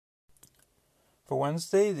For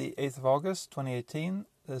Wednesday, the 8th of August, 2018,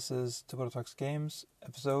 this is Toboto Talks Games,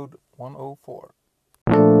 episode 104.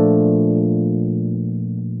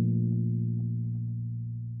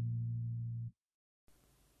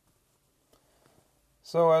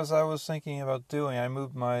 So as I was thinking about doing, I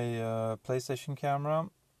moved my PlayStation camera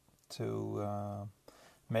to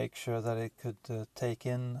make sure that it could take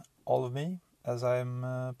in all of me as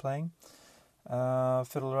I'm playing.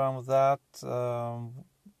 Fiddled around with that,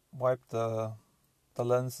 wiped the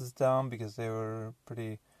lenses down because they were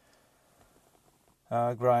pretty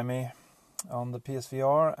grimy on the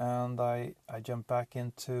PSVR, and I jumped back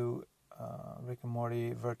into Rick and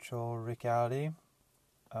Morty virtual Rick-ality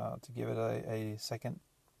to give it a second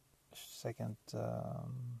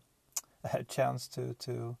chance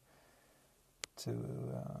to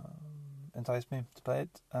entice me to play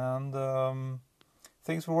it, and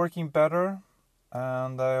things were working better,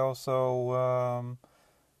 and I also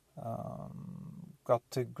got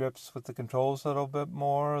to grips with the controls a little bit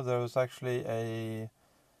more. There was actually a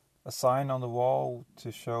sign on the wall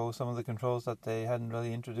to show some of the controls that they hadn't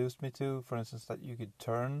really introduced me to. For instance, that you could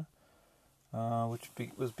turn, which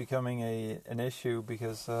was becoming an issue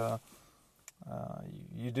because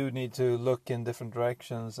you do need to look in different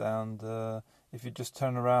directions, and if you just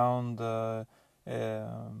turn around,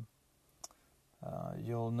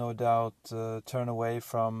 you'll no doubt turn away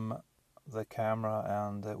from the camera,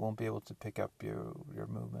 and it won't be able to pick up your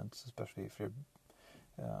movements, especially if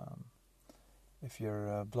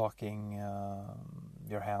you're blocking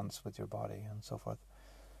your hands with your body and so forth.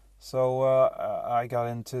 So I got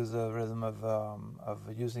into the rhythm of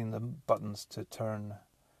using the buttons to turn,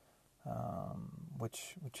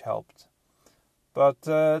 which helped, but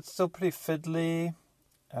it's still pretty fiddly,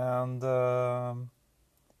 and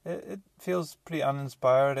it feels pretty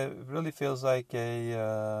uninspired. It really feels like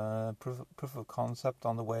a proof of concept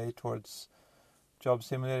on the way towards Job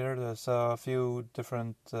Simulator. There's a few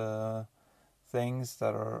different things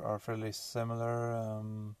that are fairly similar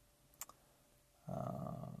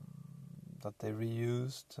that they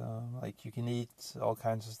reused. Like you can eat all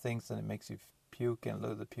kinds of things and it makes you puke, and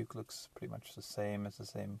the puke looks pretty much the same. It's the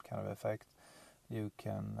same kind of effect. You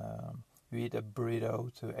can you eat a burrito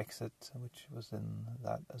to exit, which was in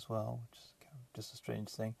that as well, which is kind of just a strange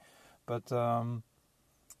thing. But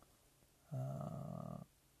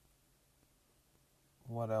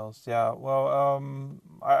what else? Yeah, well,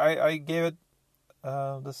 I gave it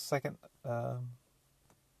the second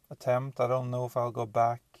attempt. I don't know if I'll go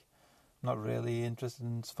back. I'm not really interested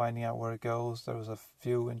in finding out where it goes. There was a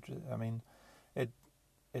few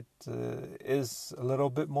it is a little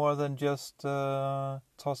bit more than just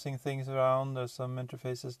tossing things around. There's some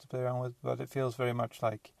interfaces to play around with, but it feels very much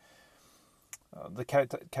like the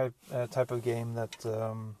type of game that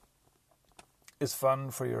is fun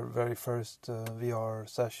for your very first VR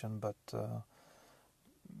session. But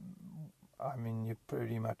you've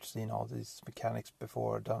pretty much seen all these mechanics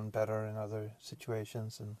before, done better in other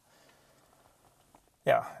situations, and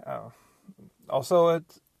yeah. Also,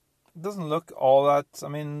 it doesn't look all that. The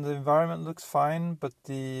environment looks fine, but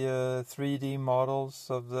the 3D models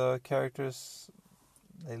of the characters,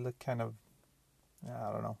 they look kind of,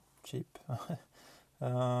 I don't know, cheap.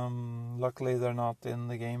 Luckily, they're not in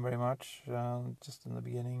the game very much, just in the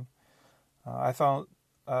beginning. I found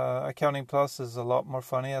Accounting Plus is a lot more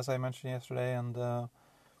funny, as I mentioned yesterday, and the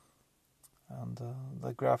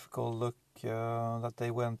graphical look that they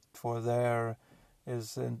went for there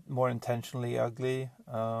is more intentionally ugly,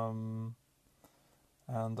 and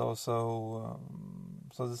also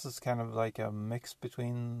so this is kind of like a mix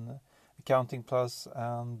between Accounting Plus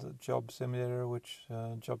and Job Simulator, which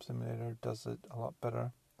Job Simulator does it a lot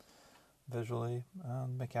better visually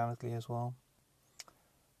and mechanically as well.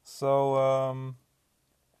 So I'm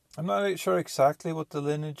not really sure exactly what the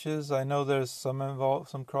lineage is. I know there's some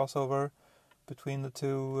crossover between the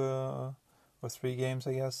two or three games,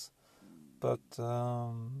 I guess. But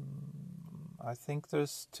I think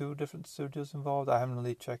there's two different studios involved. I haven't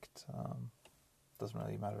really checked. Doesn't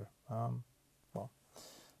really matter.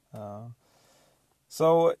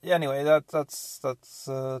 So anyway, that's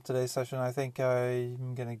today's session. I think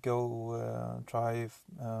I'm gonna go try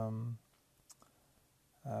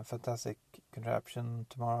Fantastic Contraption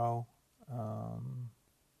tomorrow,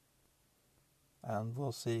 and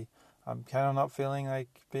we'll see. I'm kind of not feeling like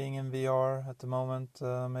being in VR at the moment.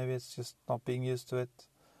 Maybe it's just not being used to it.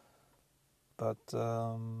 But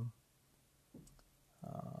the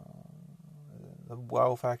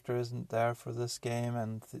wow factor isn't there for this game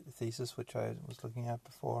and Thesis, which I was looking at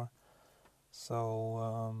before.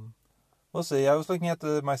 So we'll see. I was looking at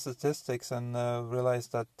my statistics and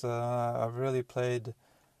realized that I've really played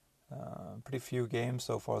pretty few games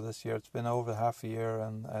so far this year. It's been over half a year,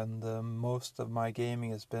 and most of my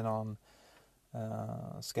gaming has been on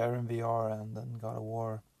Skyrim VR and then God of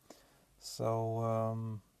War. So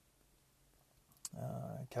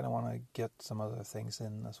I kind of want to get some other things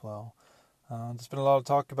in as well. There's been a lot of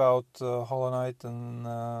talk about Hollow Knight and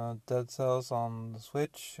Dead Cells on the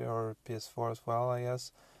Switch or PS4 as well, I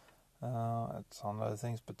guess. It's on other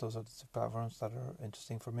things, but those are the two platforms that are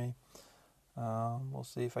interesting for me. We'll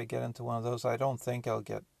see if I get into one of those. I don't think I'll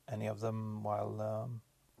get any of them while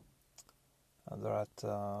they're at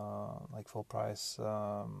like full price.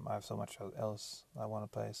 I have so much else I want to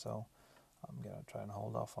play, so I'm gonna try and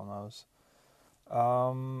hold off on those.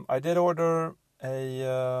 I did order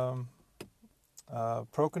a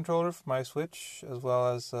Pro controller for my Switch, as well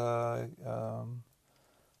as a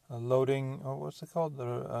loading, or what's it called?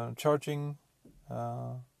 The charging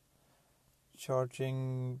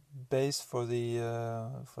base for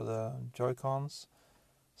the Joy-Cons.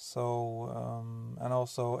 So and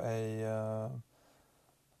also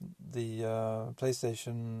the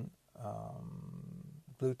PlayStation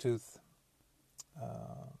Bluetooth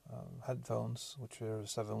headphones, which are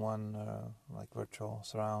 7.1 like virtual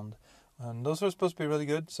surround, and those are supposed to be really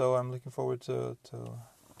good. So I'm looking forward to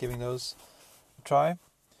giving those a try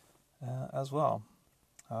as well.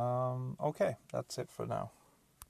 Okay, that's it for now.